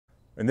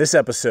In this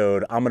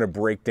episode, I'm going to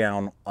break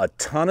down a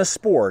ton of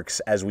sporks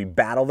as we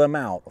battle them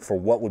out for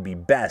what would be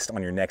best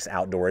on your next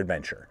outdoor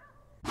adventure.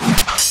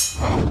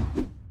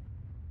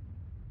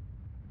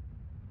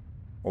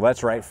 Well,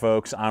 that's right,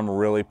 folks. I'm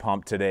really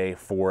pumped today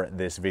for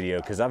this video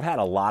because I've had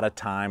a lot of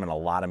time and a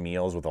lot of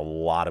meals with a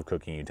lot of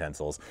cooking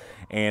utensils.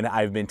 And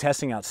I've been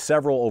testing out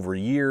several over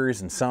years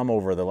and some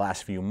over the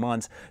last few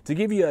months to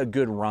give you a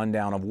good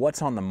rundown of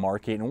what's on the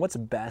market and what's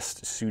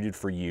best suited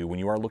for you when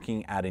you are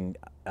looking at an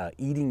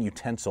eating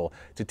utensil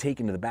to take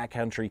into the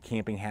backcountry,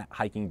 camping,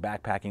 hiking,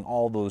 backpacking,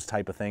 all those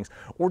type of things,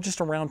 or just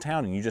around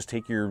town and you just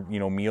take your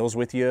meals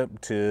with you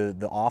to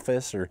the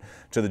office or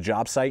to the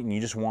job site and you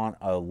just want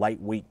a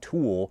lightweight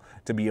tool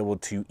to be able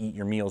to eat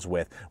your meals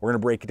with. We're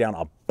going to break down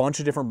a bunch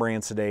of different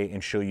brands today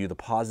and show you the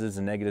positives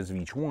and negatives of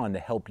each one to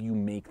help you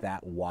make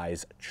that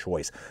wise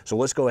choice. So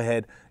let's go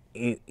ahead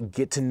and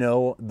get to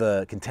know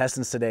the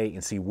contestants today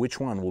and see which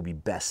one will be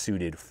best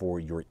suited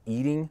for your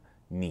eating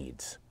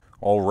needs.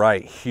 All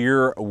right,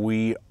 here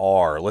we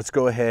are. Let's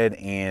go ahead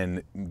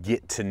and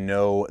get to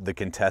know the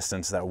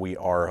contestants that we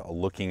are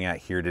looking at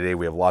here today.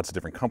 We have lots of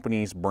different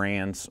companies,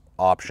 brands,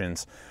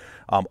 options.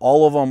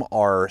 All of them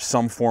are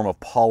some form of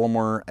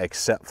polymer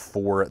except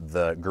for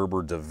the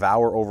Gerber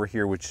Devour over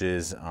here, which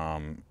is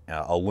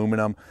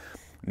aluminum.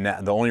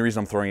 Now, the only reason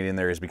I'm throwing it in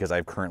there is because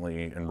I've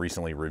currently and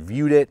recently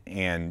reviewed it,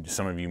 and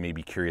some of you may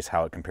be curious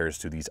how it compares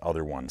to these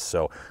other ones.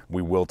 So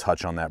we will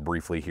touch on that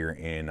briefly here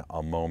in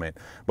a moment.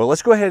 But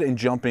let's go ahead and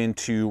jump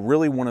into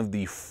really one of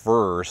the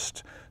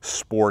first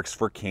sporks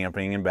for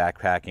camping and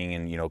backpacking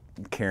and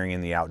carrying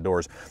in the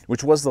outdoors,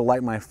 which was the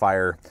Light My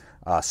Fire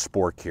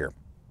Spork here.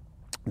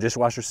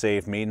 Dishwasher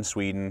safe, made in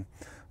Sweden.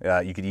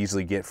 You could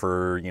easily get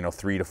for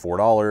 $3 to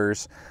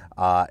 $4.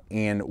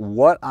 And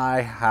what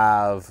I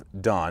have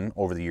done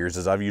over the years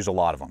is I've used a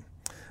lot of them.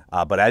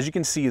 But as you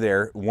can see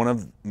there, one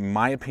of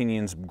my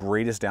opinion's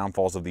greatest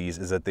downfalls of these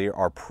is that they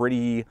are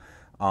pretty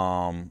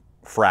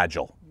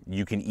fragile.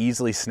 You can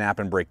easily snap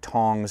and break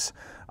tongs,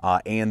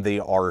 and they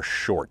are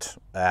short.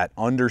 At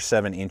under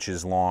 7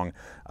 inches long,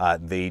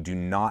 they do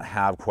not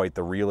have quite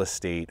the real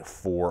estate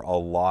for a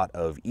lot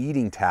of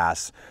eating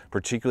tasks,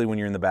 particularly when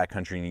you're in the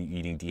backcountry and you're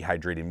eating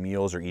dehydrated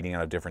meals or eating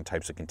out of different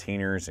types of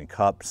containers and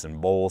cups and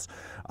bowls.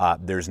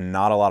 There's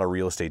not a lot of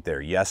real estate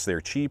there. Yes,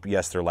 they're cheap.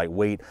 Yes, they're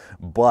lightweight,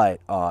 but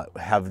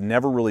have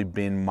never really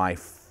been my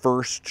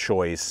first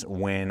choice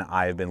when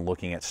I've been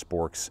looking at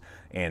sporks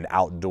and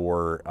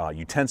outdoor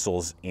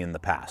utensils in the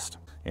past.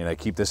 And I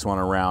keep this one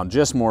around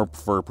just more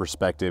for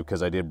perspective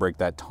because I did break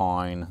that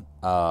tine,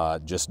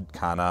 just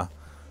kind of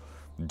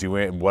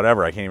doing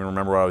whatever. I can't even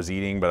remember what I was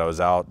eating, but I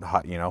was out,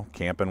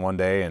 camping one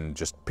day and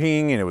just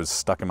peeing, and it was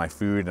stuck in my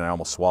food and I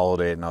almost swallowed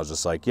it, and I was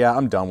just like, yeah,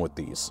 I'm done with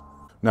these.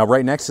 Now,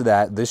 right next to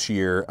that, this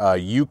year,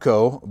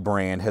 UCO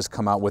brand has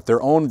come out with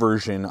their own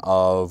version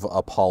of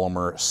a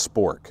polymer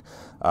spork.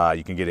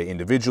 You can get it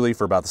individually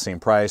for about the same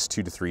price, $2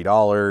 to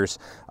 $3,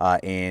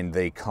 and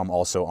they come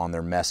also on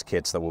their mess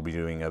kits that we'll be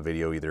doing a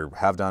video, either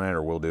have done it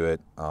or will do it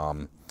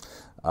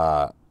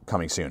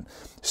coming soon.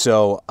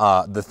 So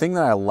the thing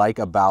that I like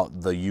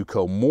about the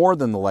UCO more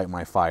than the Light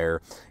My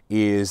Fire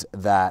is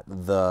that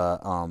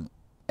the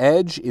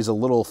edge is a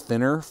little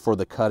thinner for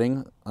the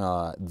cutting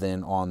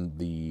than on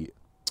the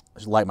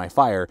Light My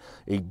Fire.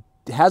 It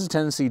has a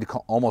tendency to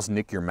almost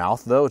nick your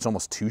mouth, though. It's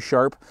almost too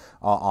sharp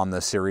on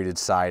the serrated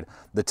side.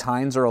 The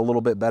tines are a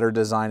little bit better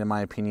designed, in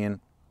my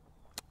opinion,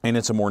 and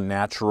it's a more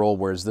natural,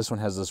 whereas this one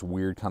has this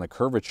weird kind of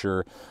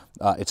curvature.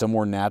 It's a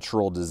more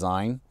natural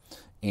design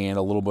and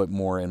a little bit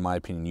more, in my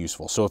opinion,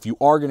 useful. So if you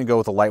are going to go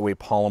with a lightweight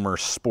polymer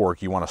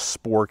spork, you want a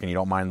spork and you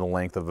don't mind the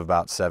length of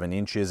about 7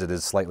 inches. It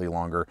is slightly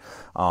longer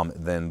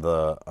than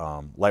the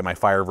Light My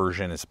Fire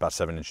version. It's about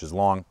 7 inches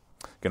long,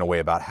 going to weigh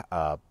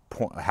about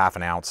half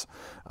an ounce.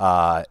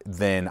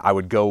 Then I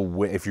would go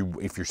with, if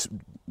you're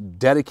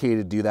dedicated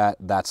to do that,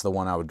 that's the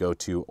one I would go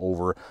to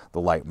over the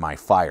Light My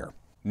Fire.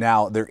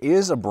 Now, there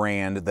is a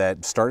brand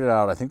that started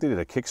out, I think they did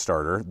a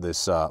Kickstarter,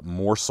 this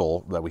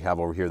Morsel that we have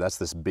over here. That's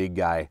this big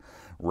guy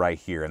right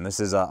here. And this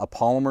is a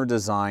polymer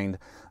designed,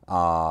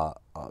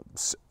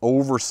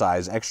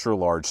 oversized, extra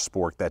large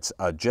spork that's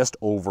just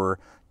over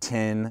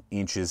 10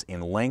 inches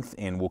in length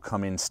and will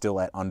come in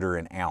still at under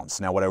an ounce.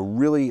 Now, what I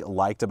really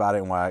liked about it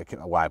and why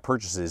I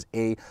purchased it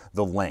is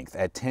the length.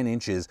 At 10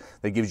 inches,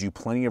 that gives you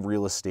plenty of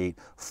real estate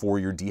for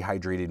your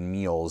dehydrated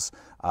meals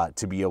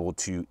to be able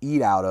to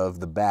eat out of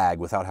the bag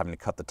without having to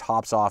cut the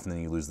tops off, and then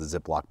you lose the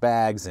Ziploc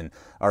bags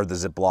or the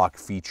Ziploc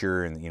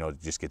feature, and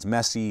it just gets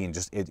messy and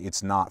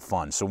it's not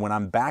fun. So when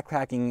I'm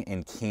backpacking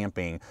and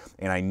camping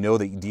and I know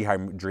that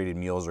dehydrated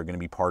meals are going to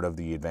be part of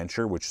the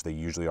adventure, which they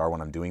usually are when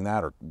I'm doing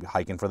that or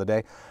hiking for the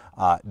day,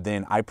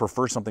 then I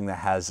prefer something that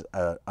has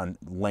a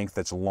length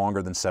that's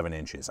longer than 7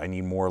 inches. I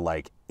need more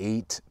like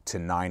 8 to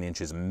 9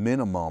 inches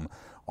minimum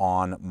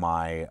on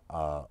my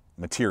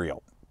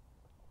material.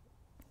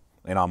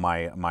 and on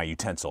my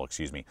utensil,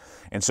 excuse me.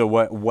 And so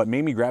what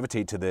made me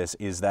gravitate to this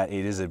is that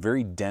it is a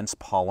very dense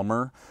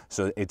polymer.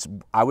 So it's,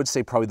 I would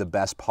say, probably the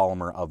best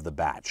polymer of the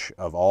batch.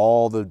 Of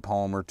all the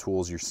polymer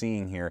tools you're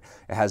seeing here,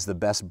 it has the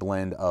best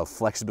blend of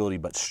flexibility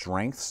but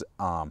strengths.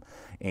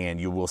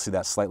 And you will see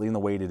that slightly in the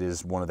weight. It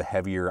is one of the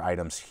heavier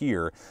items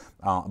here,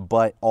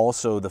 but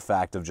also the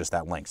fact of just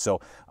that length.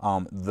 So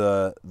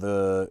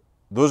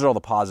those are all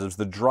the positives.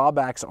 The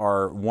drawbacks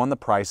are, one, the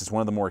price. It's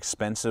one of the more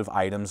expensive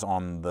items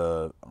on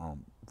the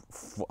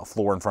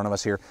floor in front of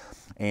us here,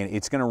 and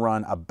it's going to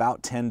run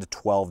about $10 to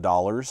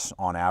 $12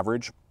 on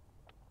average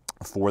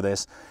for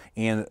this.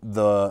 And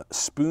the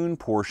spoon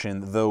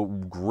portion, though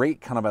great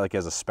kind of like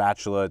as a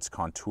spatula, it's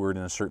contoured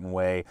in a certain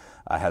way,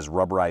 has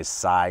rubberized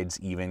sides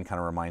even, kind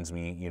of reminds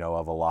me, you know,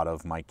 of a lot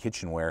of my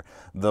kitchenware.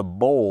 The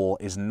bowl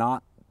is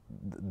not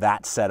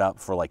that set up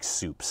for like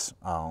soups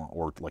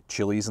or like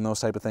chilies and those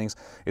type of things.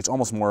 It's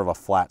almost more of a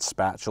flat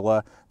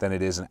spatula than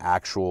it is an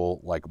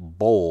actual like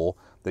bowl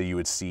that you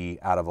would see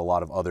out of a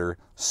lot of other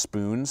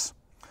spoons.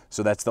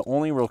 So that's the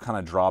only real kind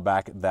of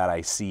drawback that I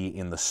see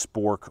in the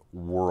Spork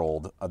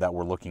world that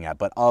we're looking at.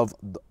 But of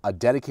a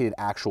dedicated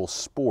actual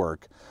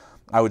Spork,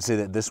 I would say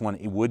that this one,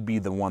 it would be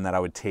the one that I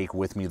would take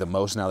with me the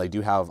most. Now, they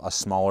do have a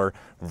smaller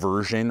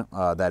version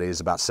that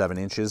is about 7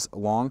 inches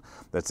long.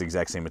 That's the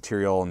exact same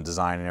material and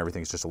design and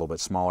everything. It's just a little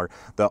bit smaller.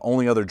 The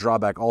only other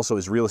drawback also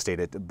is real estate.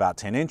 At about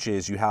 10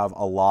 inches, you have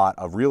a lot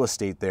of real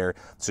estate there,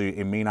 so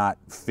it may not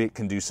fit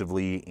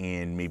conducively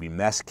in maybe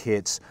mess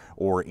kits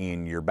or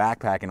in your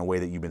backpack in a way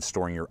that you've been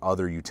storing your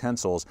other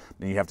utensils.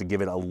 Then you have to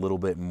give it a little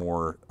bit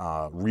more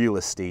real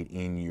estate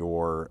in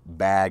your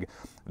bag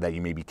that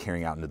you may be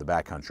carrying out into the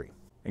backcountry.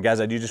 And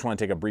guys, I do just want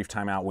to take a brief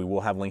time out. We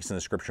will have links in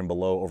the description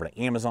below over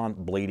to Amazon,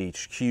 Blade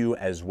HQ,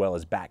 as well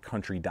as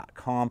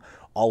backcountry.com.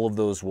 All of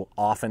those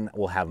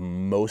will have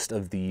most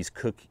of these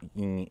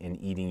cooking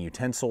and eating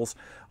utensils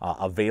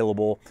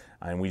available.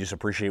 And we just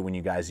appreciate when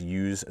you guys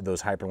use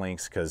those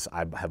hyperlinks, because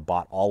I have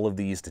bought all of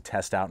these to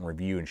test out and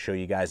review and show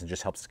you guys, and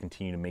just helps us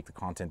continue to make the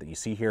content that you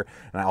see here.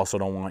 And I also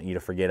don't want you to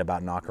forget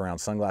about Knock Around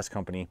Sunglass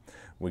Company.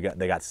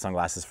 They got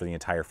sunglasses for the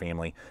entire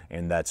family,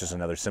 and that's just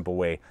another simple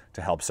way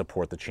to help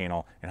support the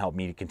channel and help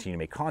me to continue to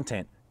make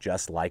content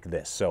just like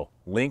this. So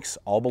links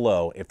all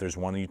below if there's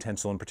one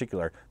utensil in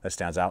particular that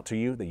stands out to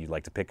you that you'd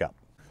like to pick up.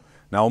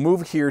 Now, I'll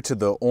move here to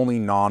the only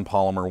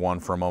non-polymer one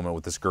for a moment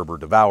with this Gerber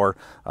Devour.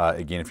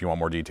 Again, if you want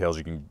more details,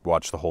 you can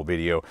watch the whole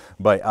video.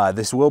 But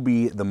this will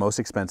be the most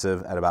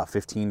expensive at about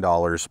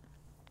 $15.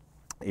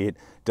 It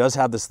does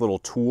have this little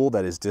tool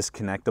that is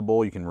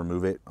disconnectable. You can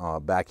remove it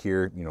back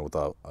here, you know, with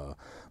a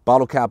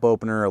bottle cap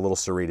opener, a little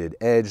serrated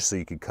edge, so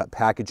you could cut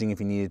packaging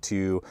if you needed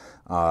to,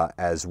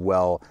 as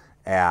well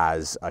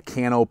as a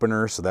can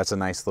opener. So that's a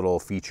nice little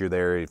feature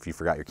there if you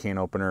forgot your can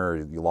opener or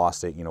you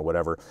lost it, you know,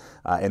 whatever.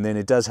 And then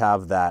it does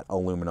have that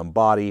aluminum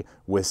body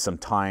with some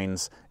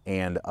tines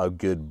and a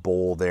good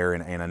bowl there,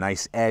 and a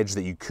nice edge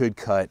that you could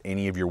cut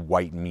any of your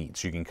white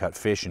meats. You can cut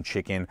fish and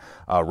chicken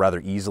rather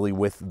easily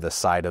with the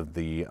side of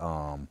the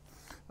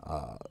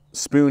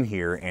spoon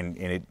here, and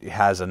it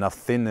has enough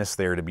thinness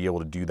there to be able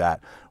to do that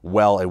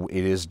well.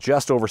 It is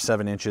just over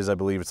 7 inches, I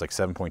believe. It's like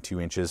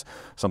 7.2 inches,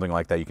 something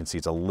like that. You can see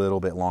it's a little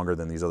bit longer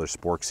than these other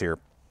Sporks here.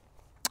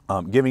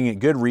 Giving it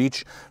good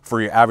reach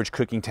for your average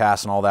cooking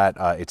tasks and all that.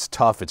 It's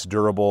tough, it's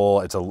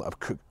durable, it's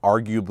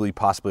arguably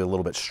possibly a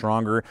little bit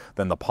stronger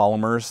than the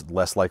polymers,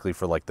 less likely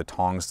for like the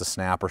tongs to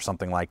snap or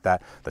something like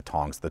that.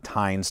 The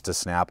tines to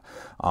snap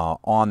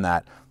on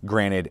that.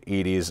 Granted,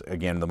 it is,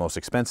 again, the most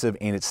expensive,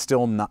 and it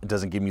still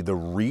doesn't give me the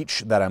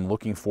reach that I'm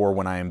looking for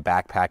when I am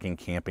backpacking,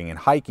 camping, and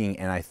hiking,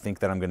 and I think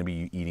that I'm going to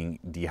be eating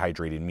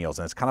dehydrated meals,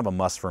 and it's kind of a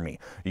must for me.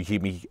 You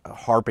keep me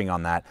harping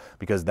on that,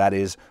 because that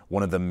is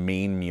one of the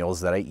main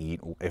meals that I eat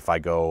if I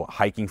go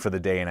hiking for the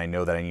day and I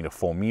know that I need a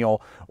full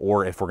meal,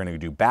 or if we're going to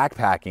do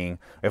backpacking.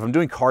 If I'm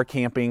doing car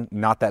camping,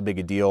 not that big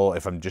a deal.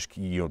 If I'm just,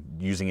 you know,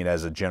 using it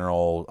as a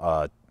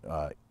general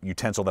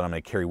utensil that I'm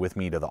going to carry with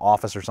me to the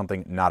office or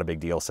something, not a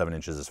big deal. 7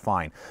 inches is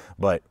fine.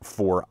 But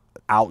for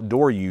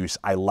outdoor use,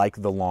 I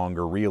like the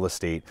longer real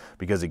estate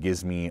because it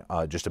gives me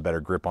just a better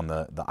grip on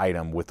the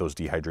item with those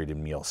dehydrated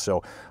meals.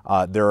 So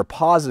there are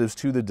positives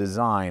to the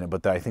design,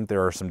 but I think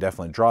there are some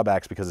definite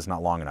drawbacks because it's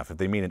not long enough. If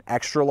they made an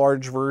extra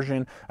large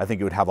version, I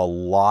think it would have a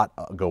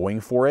lot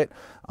going for it.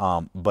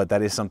 But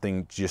that is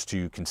something just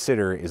to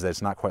consider, is that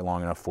it's not quite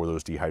long enough for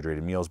those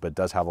dehydrated meals, but it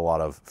does have a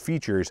lot of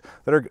features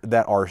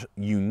that are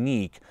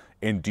unique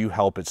and do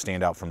help it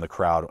stand out from the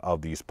crowd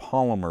of these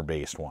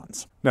polymer-based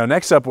ones. Now,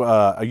 next up,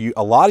 a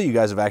lot of you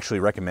guys have actually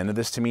recommended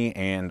this to me,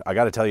 and I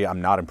gotta tell you,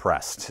 I'm not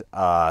impressed,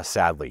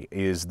 sadly,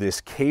 is this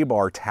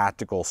K-Bar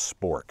Tactical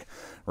Spork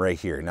right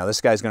here. Now,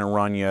 this guy's gonna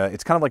run you,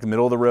 it's kind of like the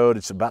middle of the road.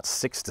 It's about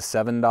 $6 to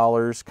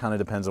 $7, kind of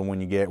depends on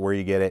where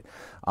you get it.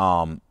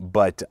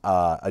 But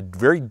a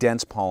very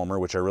dense polymer,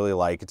 which I really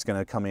like. It's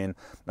gonna come in,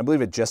 I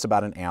believe, at just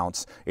about an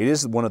ounce. It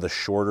is one of the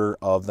shorter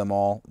of them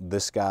all.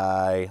 This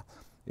guy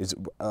is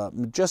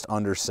just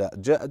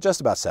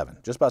about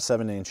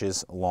 7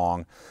 inches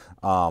long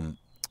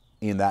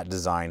in that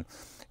design.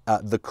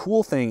 The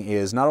cool thing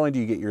is, not only do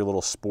you get your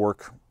little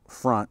Spork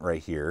front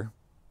right here,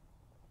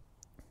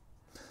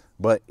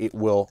 but it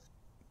will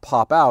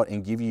pop out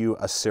and give you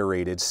a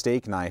serrated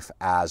steak knife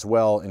as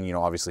well, and you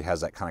know, obviously has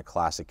that kind of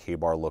classic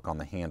K-bar look on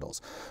the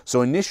handles.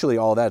 So initially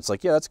all that, it's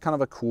like, yeah, that's kind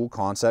of a cool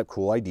concept,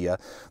 cool idea.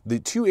 The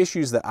two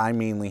issues that I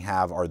mainly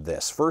have are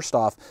this. First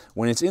off,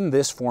 when it's in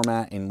this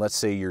format, and let's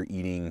say you're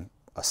eating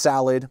a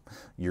salad,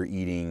 you're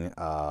eating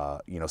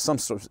you know, some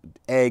sort of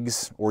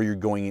eggs, or you're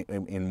going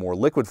in more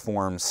liquid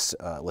forms,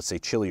 let's say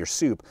chili or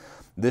soup,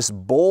 this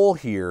bowl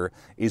here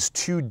is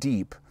too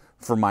deep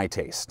for my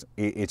taste.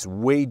 It's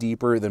way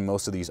deeper than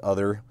most of these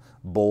other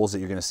bowls that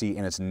you're gonna see,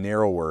 and it's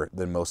narrower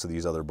than most of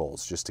these other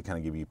bowls, just to kind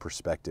of give you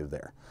perspective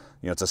there.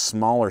 You know, it's a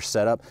smaller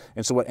setup,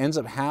 and so what ends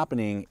up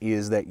happening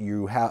is that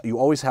you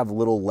always have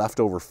little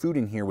leftover food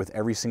in here with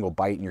every single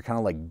bite, and you're kind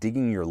of like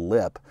digging your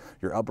lip,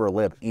 your upper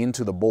lip,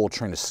 into the bowl,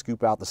 trying to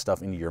scoop out the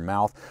stuff into your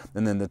mouth,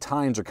 and then the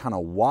tines are kind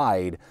of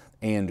wide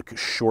and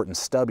short and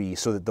stubby,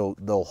 so that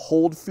they'll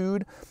hold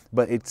food,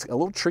 but it's a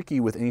little tricky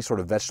with any sort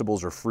of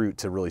vegetables or fruit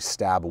to really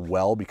stab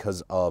well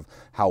because of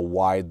how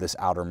wide this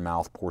outer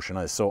mouth portion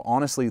is. So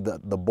honestly, the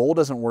bowl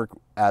doesn't work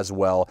as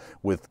well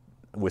with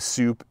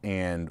soup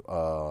and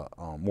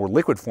more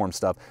liquid form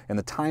stuff, and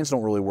the tines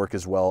don't really work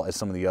as well as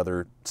some of the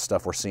other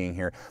stuff we're seeing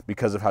here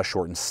because of how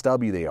short and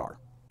stubby they are.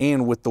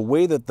 And with the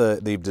way that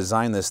they've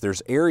designed this,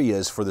 there's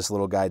areas for this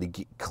little guy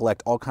to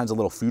collect all kinds of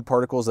little food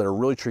particles that are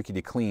really tricky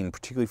to clean,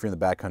 particularly if you're in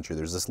the backcountry.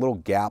 There's this little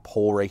gap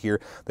hole right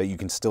here that you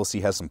can still see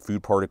has some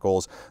food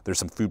particles. There's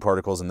some food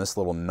particles in this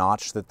little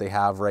notch that they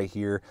have right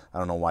here. I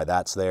don't know why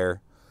that's there.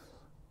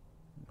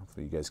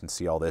 Hopefully you guys can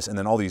see all this. And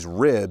then all these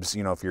ribs,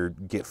 you know, if you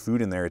get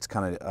food in there, it's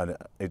kind of,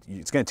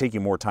 it's going to take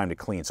you more time to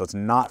clean. So it's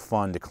not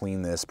fun to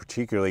clean this,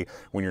 particularly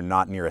when you're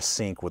not near a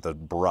sink with a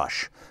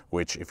brush,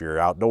 which if you're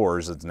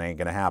outdoors, it ain't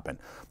going to happen.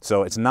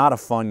 So it's not a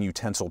fun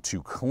utensil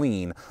to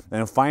clean.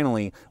 And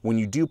finally, when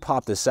you do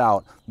pop this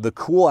out, the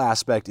cool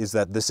aspect is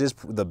that this is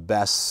the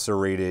best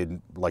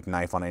serrated like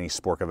knife on any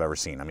Spork I've ever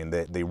seen. I mean,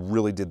 they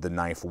really did the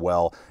knife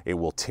well. It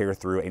will tear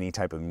through any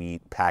type of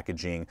meat,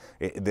 packaging.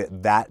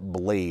 That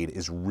blade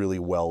is really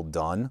well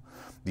done.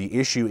 The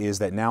issue is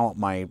that now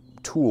my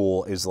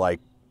tool is like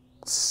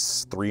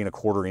 3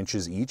 1/4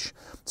 inches each,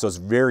 so it's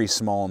very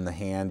small in the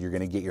hand. You're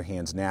going to get your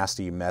hands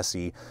nasty,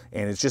 messy,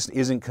 and it just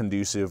isn't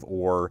conducive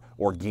or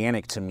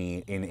organic to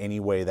me in any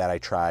way that I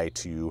try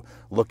to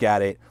look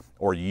at it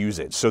or use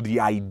it. So the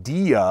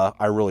idea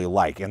I really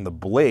like, and the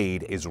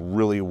blade is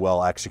really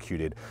well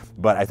executed,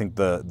 but I think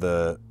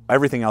the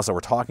everything else that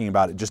we're talking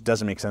about, it just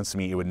doesn't make sense to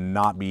me. It would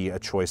not be a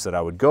choice that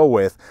I would go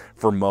with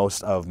for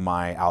most of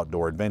my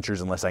outdoor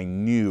adventures unless I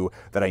knew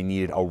that I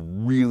needed a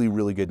really,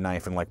 really good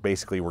knife, and like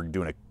basically we're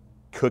doing a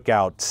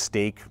cookout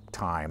steak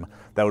time.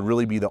 That would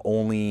really be the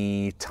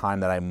only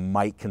time that I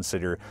might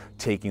consider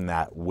taking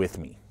that with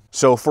me.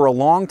 So for a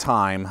long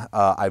time,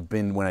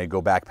 when I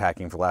go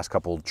backpacking for the last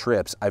couple of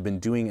trips, I've been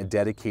doing a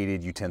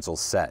dedicated utensil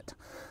set.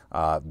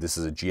 This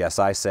is a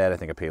GSI set. I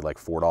think I paid like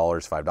 $4,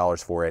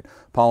 $5 for it.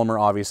 Polymer,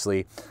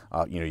 obviously.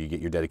 You know, you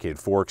get your dedicated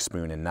fork,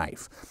 spoon, and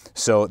knife.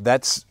 So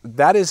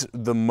that is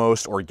the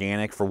most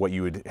organic for what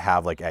you would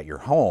have like at your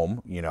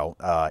home. You know,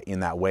 in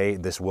that way,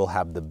 this will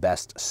have the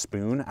best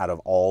spoon out of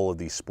all of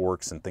these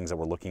Sporks and things that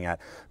we're looking at.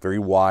 Very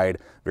wide,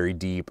 very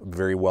deep,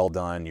 very well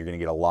done. You're going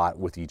to get a lot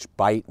with each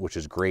bite, which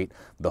is great.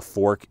 The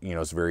fork, you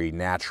know, is very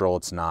natural.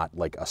 It's not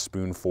like a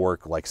spoon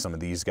fork like some of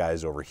these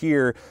guys over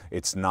here.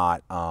 It's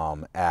not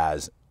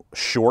as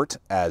short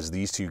as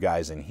these two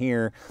guys in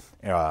here,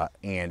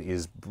 and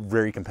is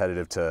very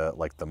competitive to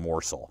like the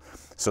morsel.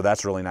 So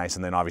that's really nice.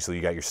 And then obviously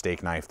you got your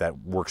steak knife that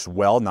works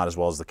well, not as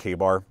well as the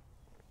K-bar,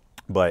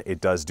 but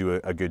it does do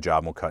a good job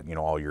and will cut, you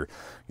know, all your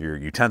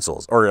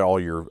utensils or all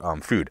your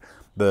food.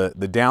 The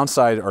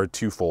downside are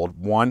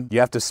twofold. One, you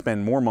have to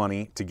spend more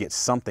money to get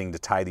something to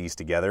tie these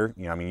together.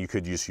 You know, I mean, you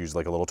could just use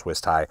like a little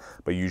twist tie,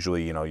 but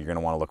usually, you know, you're going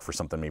to want to look for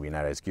something, maybe a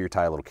nice gear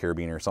tie, a little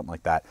carabiner or something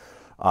like that.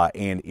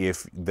 And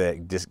if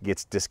that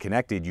gets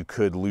disconnected, you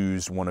could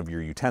lose one of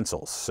your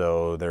utensils.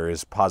 So there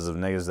is positive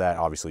and negatives to that.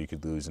 Obviously, you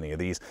could lose any of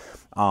these.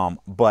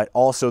 But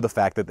also the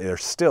fact that they're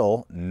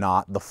still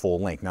not the full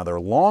length. Now, they're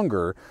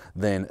longer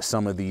than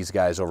some of these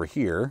guys over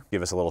here.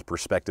 Give us a little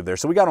perspective there.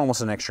 So we got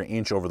almost an extra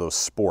inch over those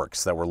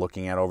Sporks that we're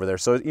looking at over there.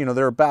 So, you know,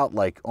 they're about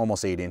like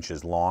almost 8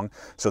 inches long.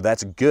 So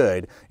that's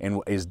good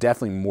and is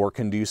definitely more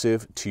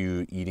conducive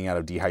to eating out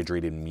of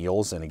dehydrated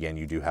meals. And again,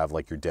 you do have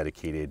like your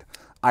dedicated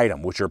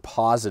item, which are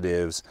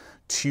positives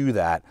to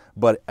that.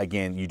 But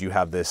again, you do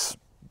have this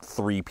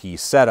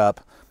 3-piece setup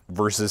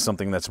versus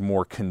something that's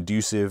more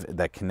conducive,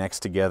 that connects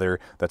together,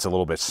 that's a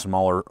little bit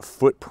smaller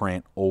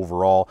footprint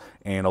overall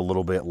and a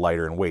little bit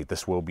lighter in weight.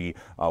 This will be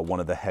one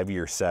of the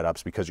heavier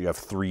setups because you have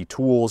 3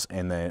 tools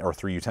and then, or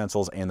 3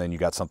 utensils, and then you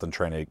got something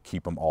trying to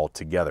keep them all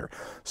together.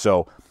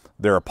 So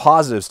there are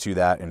positives to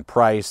that in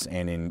price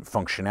and in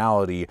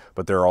functionality,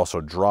 but there are also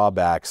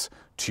drawbacks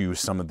to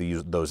some of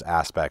those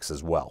aspects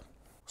as well.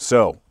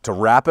 So to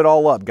wrap it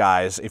all up,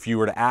 guys, if you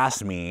were to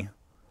ask me,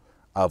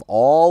 of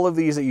all of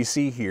these that you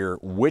see here,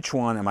 which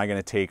one am I going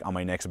to take on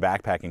my next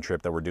backpacking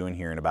trip that we're doing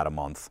here in about a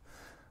month?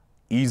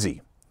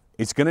 Easy.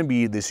 it's gonna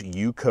be this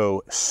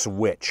UCO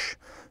switch.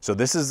 So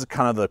this is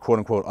kind of the quote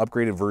unquote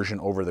upgraded version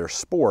over their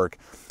Spork,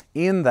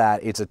 in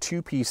that it's a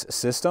 2-piece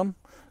system,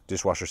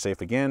 dishwasher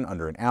safe again,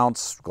 under an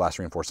ounce, glass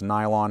reinforced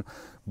nylon.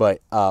 But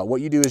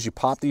what you do is you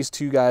pop these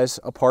two guys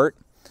apart.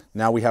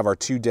 Now we have our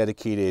 2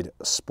 dedicated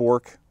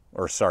fork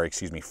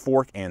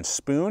and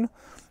spoon,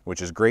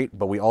 which is great,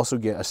 but we also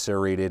get a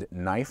serrated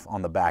knife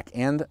on the back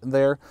end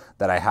there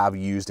that I have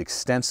used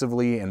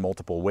extensively in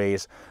multiple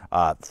ways,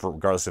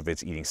 regardless if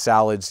it's eating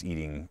salads,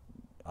 eating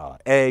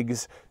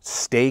eggs,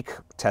 steak.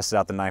 Tested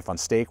out the knife on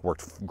steak,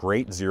 worked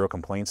great, 0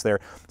 complaints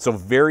there. So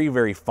very,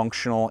 very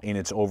functional in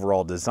its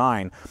overall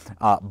design.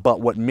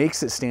 But what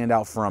makes it stand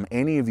out from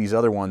any of these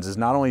other ones is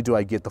not only do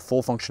I get the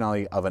full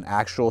functionality of an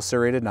actual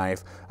serrated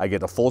knife, I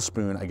get the full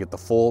spoon, I get the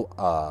full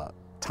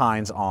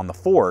tines on the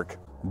fork,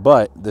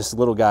 but this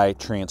little guy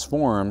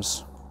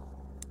transforms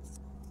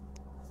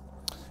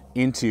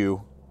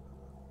into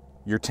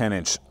your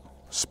 10-inch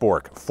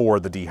Spork for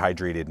the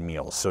dehydrated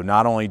meals. So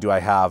not only do I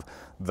have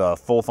the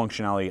full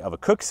functionality of a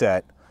cook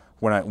set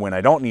when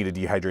I don't need a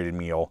dehydrated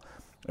meal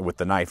with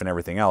the knife and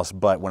everything else,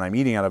 but when I'm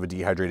eating out of a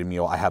dehydrated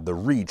meal, I have the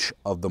reach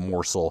of the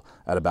morsel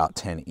at about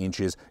 10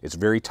 inches. It's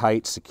very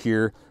tight,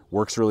 secure,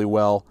 works really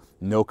well.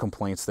 No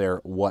complaints there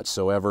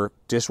whatsoever.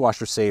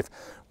 Dishwasher safe.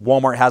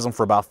 Walmart has them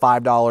for about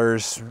 $5,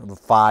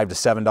 $5 to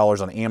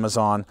 $7 on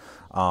Amazon,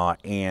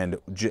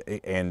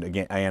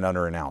 and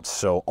under an ounce.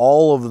 So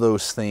all of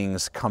those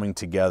things coming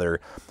together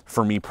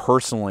for me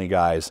personally,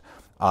 guys.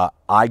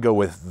 I go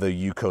with the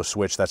UCO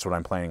switch. That's what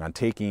I'm planning on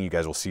taking. You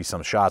guys will see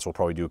some shots. We'll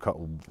probably do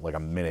like a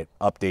minute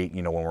update,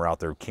 you know, when we're out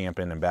there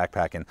camping and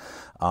backpacking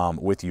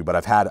with you. But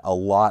I've had a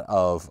lot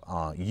of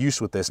use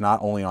with this, not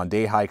only on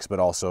day hikes, but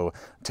also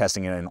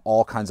testing it in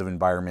all kinds of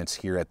environments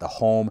here at the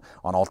home,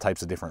 on all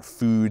types of different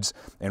foods,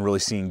 and really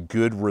seeing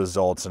good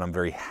results. And I'm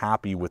very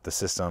happy with the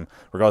system,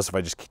 regardless if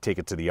I just take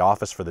it to the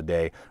office for the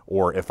day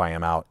or if I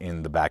am out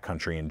in the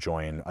backcountry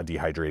enjoying a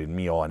dehydrated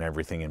meal and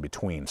everything in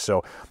between.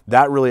 So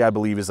that really, I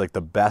believe, is like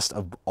the best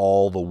of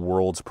all the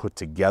worlds put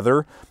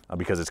together,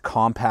 because it's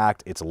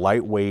compact, it's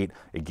lightweight,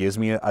 it gives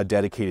me a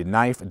dedicated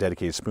knife, a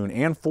dedicated spoon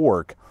and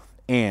fork,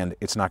 and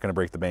it's not going to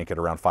break the bank at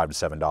around $5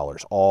 to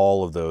 $7.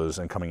 All of those,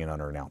 and coming in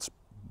under an ounce.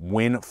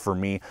 Win for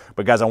me.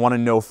 But guys, I want to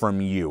know from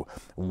you,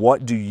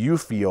 what do you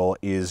feel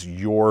is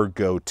your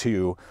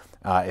go-to?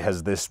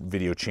 Has this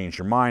video changed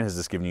your mind? Has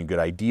this given you good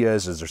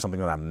ideas? Is there something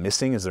that I'm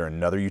missing? Is there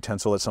another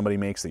utensil that somebody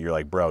makes that you're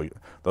like, bro,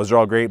 those are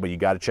all great, but you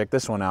got to check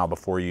this one out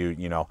before you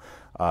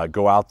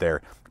go out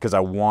there? Because I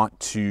want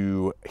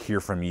to hear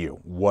from you.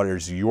 What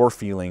is your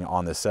feeling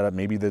on this setup?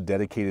 Maybe the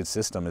dedicated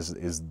system is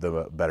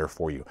the better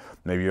for you.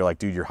 Maybe you're like,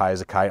 dude, you're high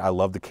as a kite. I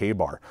love the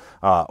K-bar,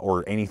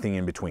 or anything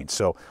in between.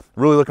 So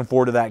really looking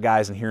forward to that,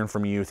 guys, and hearing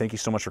from you. Thank you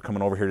so much for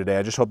coming over here today.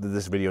 I just hope that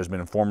this video has been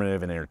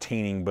informative and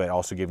entertaining, but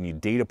also giving you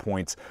data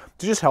points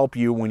to just help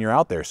you when you're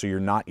out there, so you're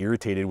not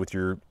irritated with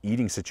your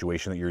eating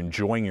situation, that you're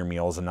enjoying your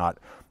meals and not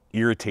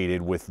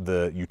irritated with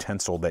the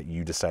utensil that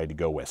you decide to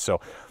go with. So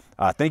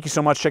thank you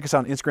so much. Check us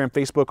out on Instagram,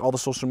 Facebook, all the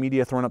social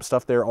media, throwing up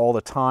stuff there all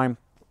the time.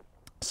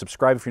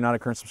 Subscribe if you're not a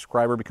current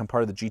subscriber. Become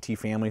part of the GT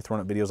family,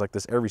 throwing up videos like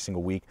this every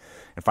single week.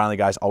 And finally,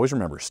 guys, always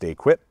remember, stay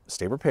equipped,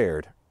 stay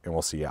prepared, and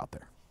we'll see you out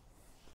there.